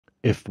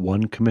If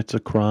one commits a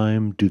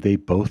crime, do they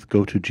both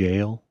go to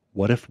jail?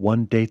 What if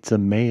one dates a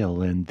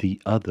male and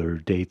the other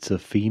dates a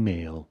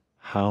female?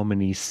 How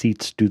many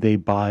seats do they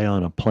buy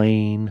on a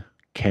plane?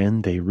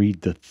 Can they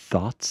read the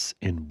thoughts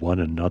in one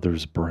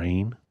another's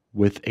brain?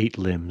 With 8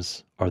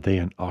 limbs, are they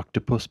an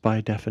octopus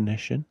by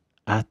definition?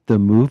 At the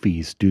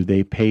movies, do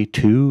they pay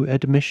 2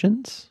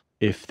 admissions?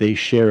 If they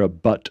share a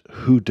butt,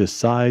 who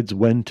decides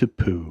when to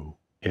poo?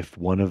 If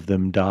one of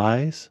them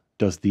dies,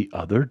 does the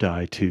other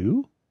die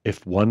too?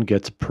 If one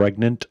gets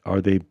pregnant, are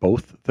they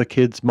both the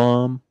kid's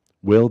mom?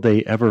 Will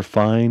they ever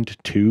find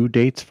 2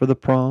 dates for the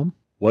prom?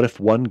 What if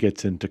one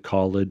gets into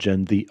college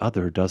and the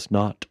other does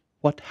not?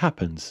 What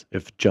happens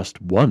if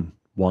just one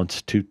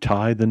wants to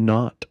tie the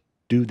knot?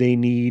 Do they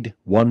need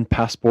 1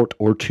 passport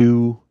or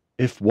 2?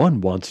 If one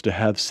wants to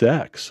have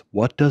sex,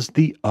 what does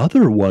the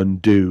other one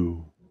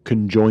do?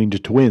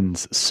 Conjoined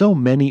Twins, So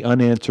Many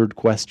Unanswered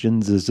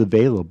Questions is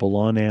available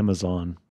on Amazon.